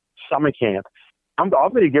 3-week summer camp, I'm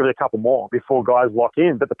going to give it a couple more before guys lock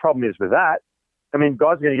in. But the problem is with that, guys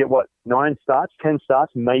are going to get, 9 starts, 10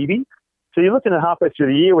 starts, maybe? So you're looking at halfway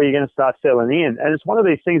through the year where you're going to start settling in. And it's one of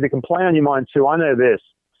these things that can play on your mind too. I know this.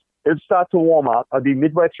 It would start to warm up. I'd be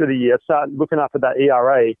midway through the year, I'd start looking up at that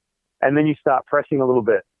ERA, and then you start pressing a little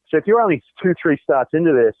bit. So if you're only 2-3 starts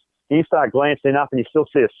into this, and you start glancing up and you still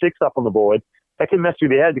see a 6 up on the board, that can mess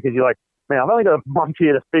with your head because you're like, man, I've only got a month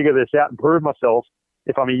here to figure this out and prove myself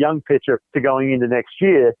if I'm a young pitcher to going into next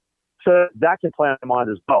year. So that can play on your mind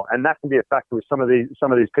as well. And that can be a factor with some of these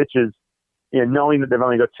pitchers, knowing that they've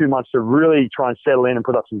only got 2 months to really try and settle in and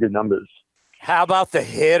put up some good numbers. How about the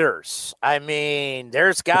hitters? I mean,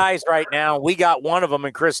 there's guys right now. We got one of them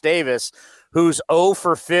in Chris Davis who's 0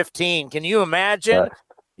 for 15. Can you imagine?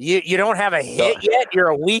 You don't have a hit yet. You're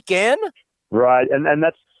a week in. Right. And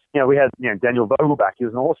that's, we had, Daniel Vogelbach. He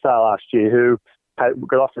was an all-star last year who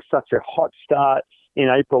got off to such a hot start in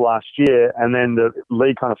April last year. And then the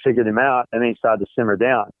league kind of figured him out and then he started to simmer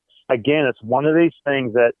down. Again, it's one of these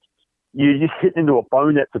things that you just hit into a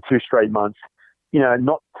bone net for 2 straight months.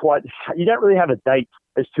 Not quite, you don't really have a date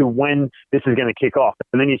as to when this is going to kick off.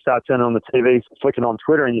 And then you start turning on the TV, flicking on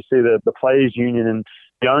Twitter, and you see the players union and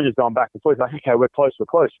the owners going back and forth. Like, okay, we're close.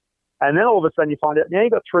 And then all of a sudden you find out, now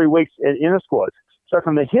you've got 3 weeks in a squad. So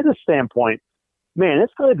from the hitter standpoint, man,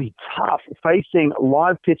 it's going to be tough facing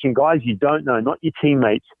live pitching guys you don't know, not your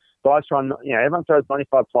teammates. Guys trying, everyone throws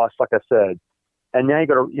 95 plus, like I said. And now you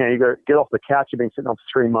got to get off the couch you've been sitting on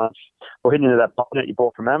for 3 months, or hitting into that bonnet you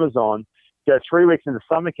bought from Amazon. Go 3 weeks into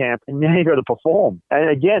summer camp, and now you got to perform. And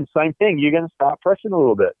again, same thing. You're going to start pressing a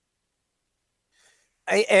little bit.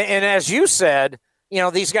 And as you said,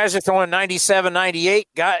 these guys are throwing 97, 98.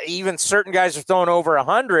 Even certain guys are throwing over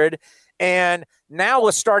 100. And now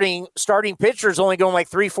with starting pitchers only going like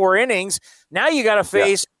 3-4 innings, now you got to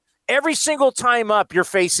face every single time up. You're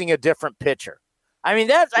facing a different pitcher. I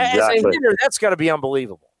mean, as a hitter, that's got to be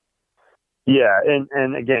unbelievable. Yeah,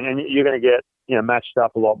 and again, you're going to get matched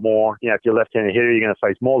up a lot more. If you're a left-handed hitter, you're going to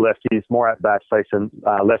face more lefties, more at bats facing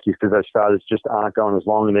lefties because those starters just aren't going as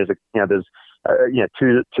long. And there's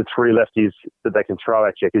 2 to 3 lefties that they can throw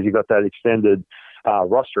at you because you've got that extended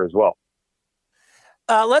roster as well.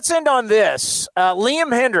 Let's end on this.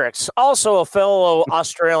 Liam Hendriks, also a fellow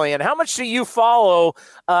Australian. How much do you follow,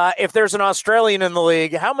 if there's an Australian in the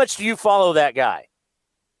league, how much do you follow that guy?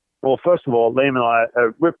 Well, first of all, Liam and I,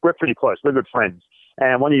 we're pretty close. We're good friends.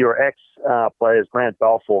 And one of your ex-players, Grant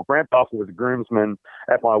Balfour. Grant Balfour was a groomsman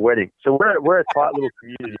at my wedding. So we're a tight little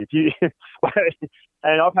community.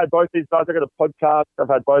 And I've had both these guys. I've got a podcast. I've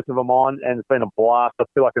had both of them on, and it's been a blast. I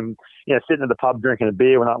feel like I'm sitting at the pub drinking a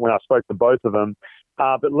beer when I spoke to both of them.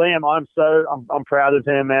 But Liam, I'm proud of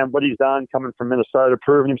him, man. What he's done coming from Minnesota,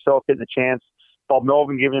 proving himself, getting a chance. Bob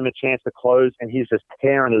Melvin giving him a chance to close, and he's just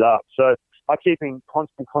tearing it up. So I keep in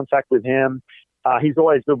constant contact with him. He's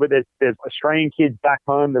always good, but there's Australian kids back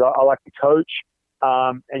home that I like to coach.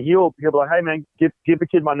 And he'll be like, hey, man, give the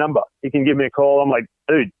kid my number. He can give me a call. I'm like,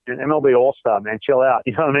 dude, you're an MLB All-Star, man. Chill out.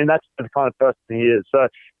 You know what I mean? That's the kind of person he is. So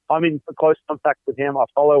I'm in close contact with him. I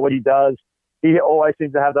follow what he does. He always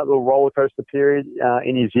seems to have that little roller coaster period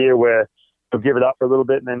in his year where he'll give it up for a little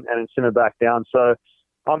bit and then simmer back down. So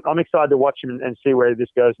I'm excited to watch him and see where this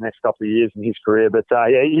goes the next couple of years in his career. But,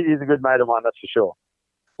 he's a good mate of mine, that's for sure.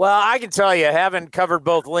 Well, I can tell you, having covered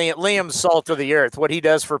both Liam's salt of the earth, what he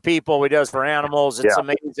does for people, what he does for animals, it's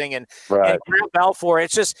amazing. And Grant Balfour,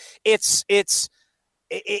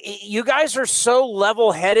 you guys are so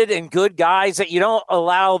level-headed and good guys that you don't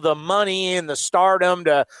allow the money and the stardom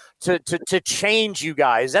to change you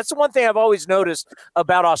guys. That's the one thing I've always noticed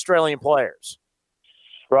about Australian players.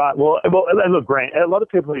 Right. Well, look, Grant, a lot of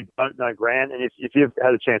people who don't know Grant, and if you've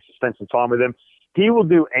had a chance to spend some time with him, he will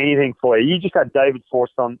do anything for you. You just had David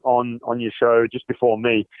Forst on your show just before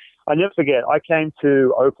me. I never forget, I came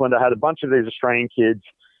to Oakland. I had a bunch of these Australian kids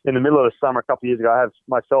in the middle of the summer a couple of years ago. I have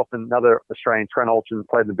myself and another Australian, Trent Alton,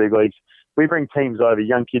 played in the big leagues. We bring teams over,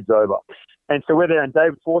 young kids over. And so we're there, and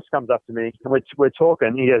David Forst comes up to me, and we're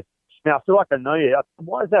talking. He goes, now, I feel like I know you. I said,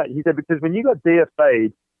 why is that? He said, because when you got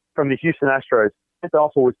DFA'd from the Houston Astros, Grant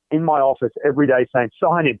Balfour was in my office every day saying,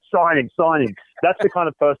 sign him. That's the kind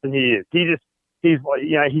of person he is. He's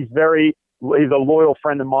a loyal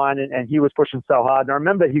friend of mine, and he was pushing so hard. And I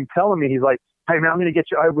remember him telling me, he's like, hey, man, I'm going to get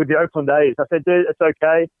you over with the Oakland A's. I said, dude, it's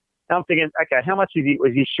okay. And I'm thinking, okay, how much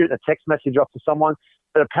was he shooting a text message off to someone?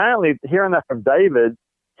 But apparently, hearing that from David,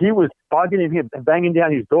 he was bugging him, banging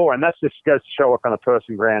down his door, and that just goes to show what kind of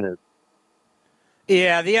person Grant is.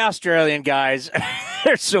 Yeah, the Australian guys,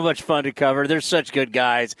 they're so much fun to cover. They're such good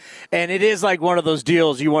guys. And it is like one of those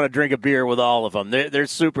deals you want to drink a beer with all of them. They're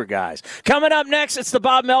super guys. Coming up next, it's the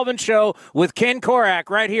Bob Melvin Show with Ken Korak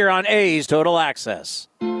right here on A's Total Access.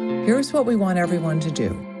 Here's what we want everyone to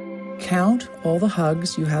do. Count all the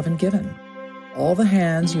hugs you haven't given, all the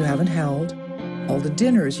hands you haven't held, all the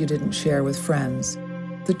dinners you didn't share with friends,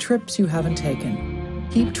 the trips you haven't taken.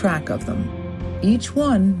 Keep track of them. Each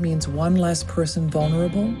one means one less person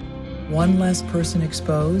vulnerable, one less person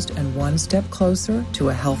exposed, and one step closer to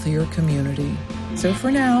a healthier community. So for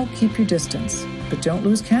now, keep your distance, but don't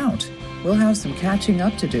lose count. We'll have some catching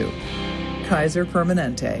up to do. Kaiser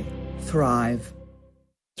Permanente. Thrive.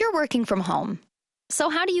 You're working from home. So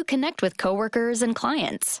how do you connect with coworkers and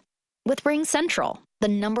clients? With RingCentral, the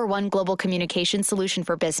 #1 global communication solution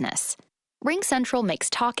for business. RingCentral makes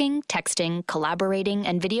talking, texting, collaborating,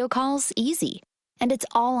 and video calls easy. And it's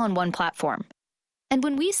all on one platform. And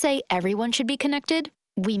when we say everyone should be connected,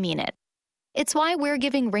 we mean it. It's why we're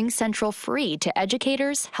giving RingCentral free to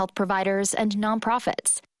educators, health providers, and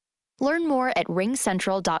nonprofits. Learn more at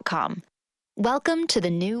ringcentral.com. Welcome to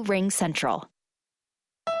the new RingCentral.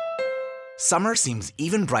 Summer seems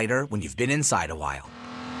even brighter when you've been inside a while.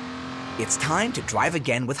 It's time to drive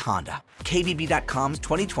again with Honda, KBB.com's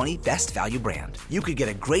 2020 Best Value brand. You could get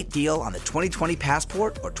a great deal on the 2020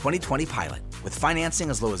 Passport or 2020 Pilot, with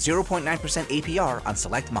financing as low as 0.9% APR on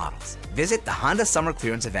select models. Visit the Honda Summer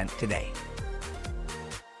Clearance event today.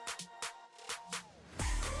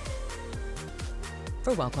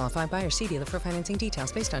 For well-qualified buyers, see dealer for financing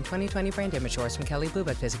details based on 2020 brand image source from Kelley Blue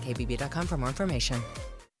Book. Visit KBB.com for more information.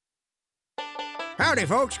 Howdy,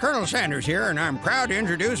 folks. Colonel Sanders here, and I'm proud to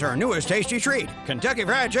introduce our newest tasty treat, Kentucky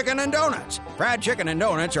Fried Chicken and Donuts. Fried chicken and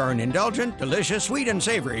donuts are an indulgent, delicious, sweet, and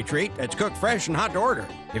savory treat that's cooked fresh and hot to order.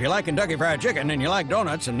 If you like Kentucky Fried Chicken and you like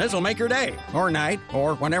donuts, then this'll make your day, or night,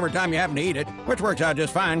 or whenever time you happen to eat it, which works out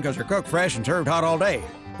just fine because they're cooked fresh and served hot all day.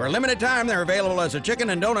 For a limited time, they're available as a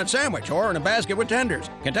chicken and donut sandwich or in a basket with tenders.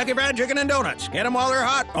 Kentucky Fried Chicken and Donuts. Get them while they're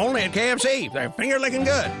hot, only at KFC. They're finger-licking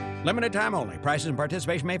good. Limited time only. Prices and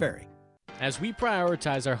participation may vary. As we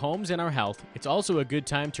prioritize our homes and our health, it's also a good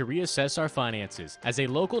time to reassess our finances. As a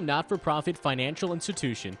local not-for-profit financial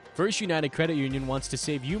institution, First United Credit Union wants to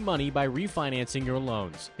save you money by refinancing your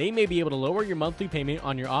loans. They may be able to lower your monthly payment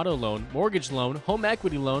on your auto loan, mortgage loan, home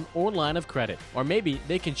equity loan, or line of credit. Or maybe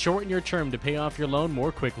they can shorten your term to pay off your loan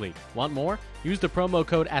more quickly. Want more? Use the promo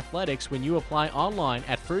code ATHLETICS when you apply online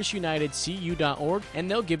at firstunitedcu.org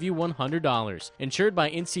and they'll give you $100. Insured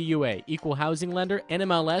by NCUA, Equal Housing Lender,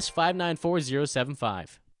 NMLS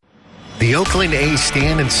 594075. The Oakland A's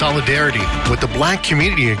stand in solidarity with the black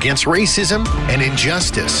community against racism and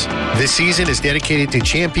injustice. This season is dedicated to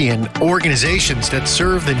champion organizations that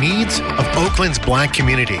serve the needs of Oakland's black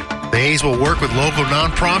community. The A's will work with local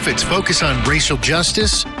nonprofits focused on racial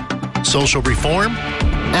justice, social reform,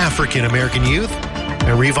 African American youth,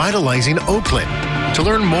 and revitalizing Oakland. To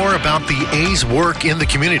learn more about the A's work in the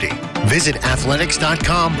community, visit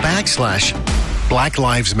athletics.com/Black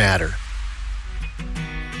Lives Matter.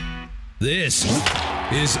 This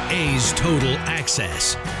is A's Total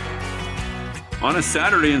Access. On a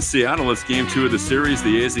Saturday in Seattle, it's Game 2 of the series,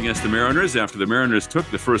 the A's against the Mariners, after the Mariners took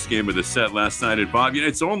the first game of the set last night. And Bob,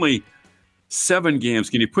 it's only 7 games.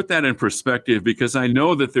 Can you put that in perspective? Because I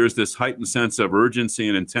know that there's this heightened sense of urgency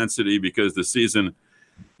and intensity because the season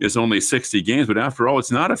is only 60 games. But after all,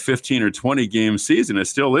 it's not a 15 or 20 game season. It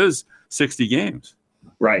still is 60 games.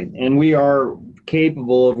 Right. And we are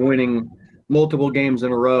capable of winning multiple games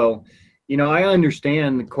in a row. You know, I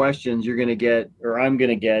understand the questions you're going to get, or I'm going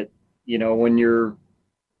to get, you know, when you're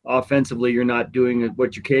offensively, you're not doing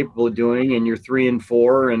what you're capable of doing and you're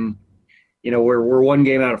 3-4 and, you know, we're one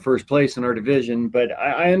game out of first place in our division, but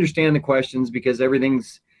I understand the questions because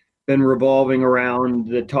everything's been revolving around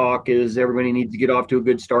the talk is everybody needs to get off to a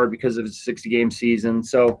good start because of a 60-game season.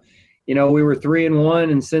 So, you know, we were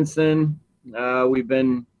 3-1, and since then we've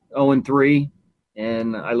been 0-3,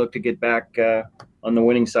 and I look to get back on the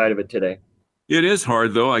winning side of it today. It is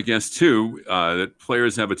hard, though, I guess, too, that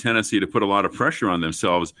players have a tendency to put a lot of pressure on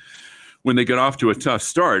themselves when they get off to a tough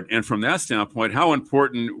start. And from that standpoint, how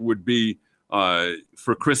important would be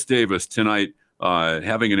for Chris Davis tonight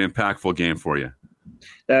having an impactful game for you?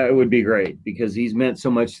 That would be great because he's meant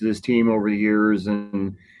so much to this team over the years,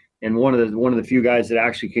 and one of the few guys that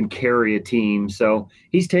actually can carry a team. So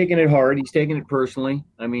he's taking it hard. He's taking it personally.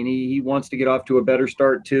 I mean, he wants to get off to a better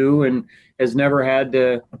start too, and has never had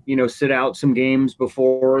to, you know, sit out some games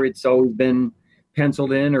before. It's always been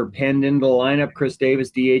penciled in or penned into the lineup. Chris Davis,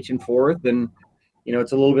 DH in fourth, and you know,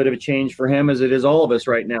 it's a little bit of a change for him as it is all of us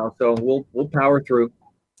right now. So we'll power through.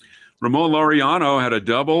 Ramon Laureano had a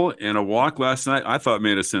double and a walk last night. I thought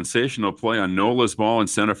made a sensational play on Nola's ball in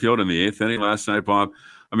center field in the 8th inning last night, Bob.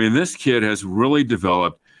 I mean, this kid has really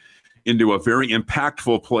developed into a very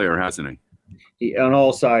impactful player, hasn't he? On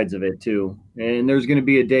all sides of it, too. And there's going to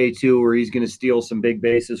be a day, too, where he's going to steal some big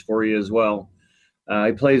bases for you as well.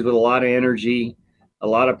 He plays with a lot of energy, a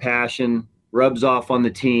lot of passion, rubs off on the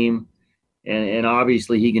team. And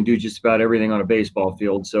obviously he can do just about everything on a baseball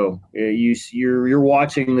field. So you're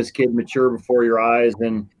watching this kid mature before your eyes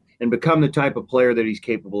and become the type of player that he's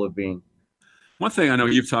capable of being. One thing I know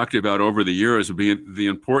you've talked about over the years would be the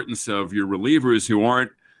importance of your relievers who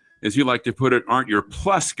aren't, as you like to put it, aren't your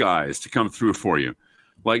plus guys to come through for you.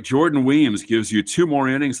 Like Jordan Weems gives you 2 more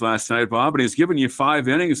innings last night, Bob, and he's given you 5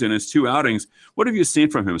 innings in his 2 outings. What have you seen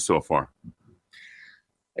from him so far?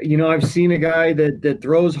 I've seen a guy that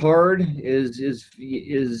throws hard,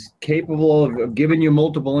 is capable of giving you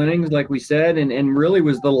multiple innings, like we said, and really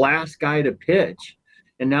was the last guy to pitch.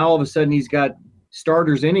 And now all of a sudden he's got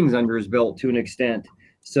starters innings under his belt to an extent.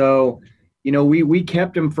 So, we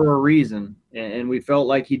kept him for a reason, and we felt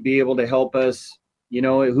like he'd be able to help us,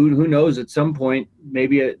 who knows, at some point,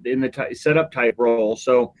 maybe in the setup type role.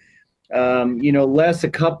 So, less a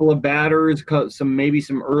couple of batters, maybe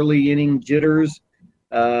some early inning jitters.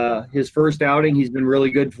 His first outing, he's been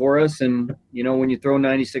really good for us. And, when you throw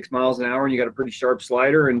 96 miles an hour and you got a pretty sharp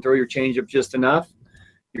slider and throw your changeup just enough,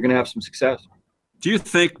 you're going to have some success. Do you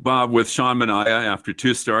think, Bob, with Sean Manaea after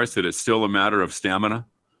 2 starts, that it's still a matter of stamina?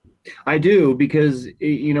 I do, because,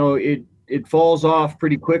 it falls off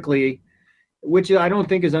pretty quickly, which I don't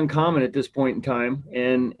think is uncommon at this point in time.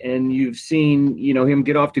 And you've seen, him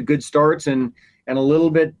get off to good starts and a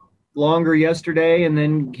little bit longer yesterday and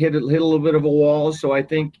then hit a little bit of a wall. So I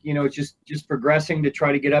think, it's just progressing to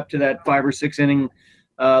try to get up to that 5 or 6 inning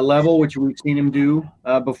level, which we've seen him do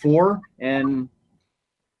before. And,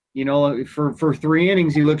 for 3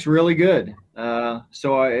 innings, he looks really good.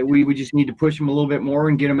 So we just need to push him a little bit more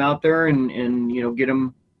and get him out there and get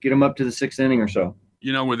him up to the 6th inning or so.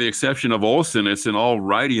 With the exception of Olsen, it's an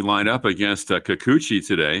all-righty lineup against Kikuchi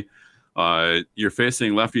today. You're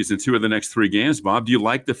facing lefties in 2 of the next 3 games, Bob. Do you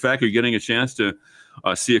like the fact you're getting a chance to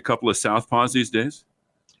see a couple of southpaws these days?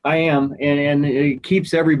 I am, and it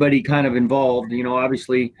keeps everybody kind of involved.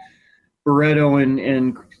 Obviously, Barreto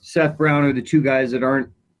and Seth Brown are the 2 guys that aren't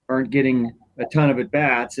getting a ton of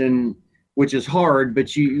at-bats, and which is hard.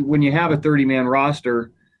 But when you have a 30-man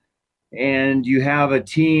roster and you have a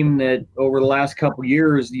team that over the last couple of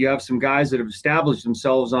years, you have some guys that have established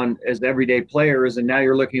themselves as everyday players, and now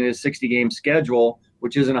you're looking at a 60-game schedule,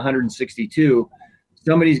 which isn't 162.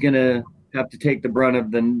 Somebody's going to have to take the brunt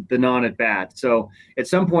of the non-at-bat. So at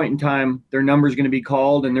some point in time, their number's going to be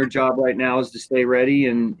called, and their job right now is to stay ready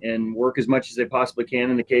and work as much as they possibly can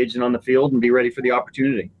in the cage and on the field and be ready for the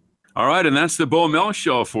opportunity. All right, and that's the Bo Mel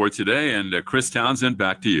Show for today. And Chris Townsend,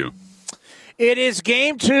 back to you. It is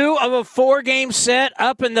game 2 of a 4-game set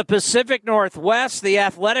up in the Pacific Northwest. The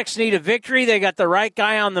Athletics need a victory. They got the right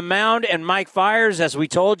guy on the mound, and Mike Fiers, as we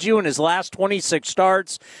told you, in his last 26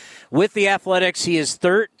 starts with the Athletics, he is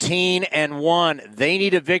 13-1. They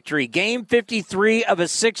need a victory. Game 53 of a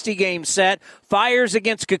 60-game set. Fiers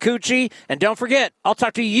against Kikuchi. And don't forget, I'll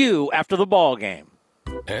talk to you after the ball game.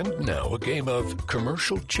 And now a game of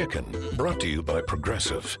Commercial Chicken, brought to you by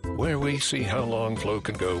Progressive, where we see how long Flo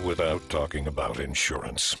can go without talking about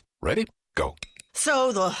insurance. Ready? Go.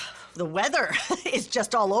 So the weather is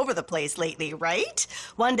just all over the place lately, right?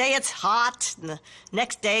 One day it's hot, and the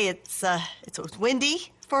next day it's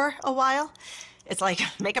windy for a while. It's like,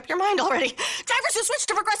 make up your mind already. Drivers who switch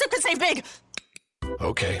to Progressive could save big.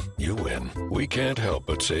 Okay, you win. We can't help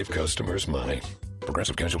but save customers money.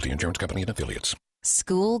 Progressive Casualty Insurance Company and Affiliates.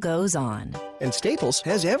 School goes on. And Staples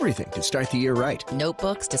has everything to start the year right.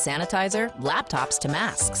 Notebooks to sanitizer, laptops to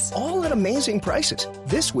masks. All at amazing prices.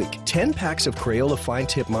 This week, 10 packs of Crayola fine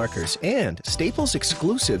tip markers and Staples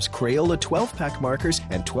exclusives Crayola 12-pack markers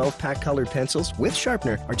and 12-pack colored pencils with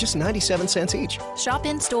sharpener are just 97 cents each. Shop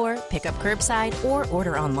in-store, pick up curbside, or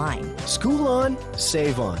order online. School on,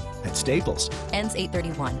 save on at Staples. Ends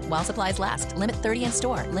 8/31. While supplies last. Limit 30 in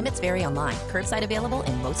store. Limits vary online. Curbside available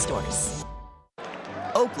in most stores.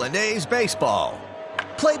 Oakland A's baseball.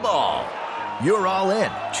 Play ball. You're all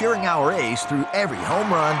in, cheering our A's through every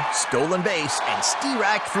home run, stolen base, and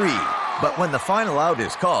Stirac 3. But when the final out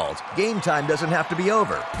is called, game time doesn't have to be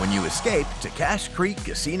over when you escape to Cache Creek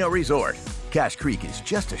Casino Resort. Cache Creek is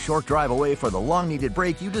just a short drive away for the long-needed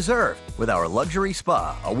break you deserve with our luxury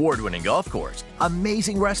spa, award-winning golf course,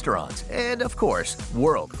 amazing restaurants, and, of course,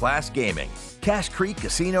 world-class gaming. Cache Creek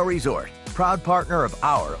Casino Resort, proud partner of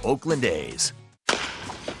our Oakland A's.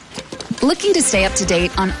 Looking to stay up to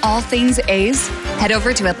date on all things A's? Head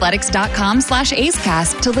over to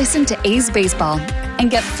athletics.com/A'scast to listen to A's baseball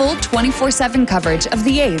and get full 24/7 coverage of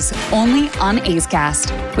the A's only on A's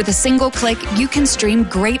Cast. With a single click, you can stream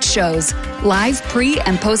great shows, live pre-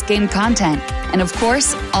 and post-game content, and of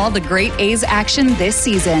course, all the great A's action this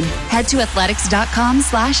season. Head to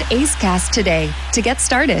athletics.com/A'scast today to get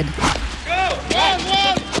started. Go!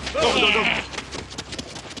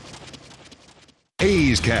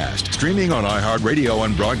 A's Cast, streaming on iHeartRadio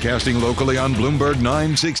and broadcasting locally on Bloomberg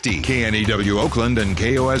 960, KNEW Oakland, and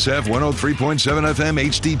KOSF 103.7 FM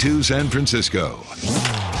HD2 San Francisco.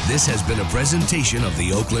 This has been a presentation of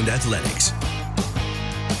the Oakland Athletics.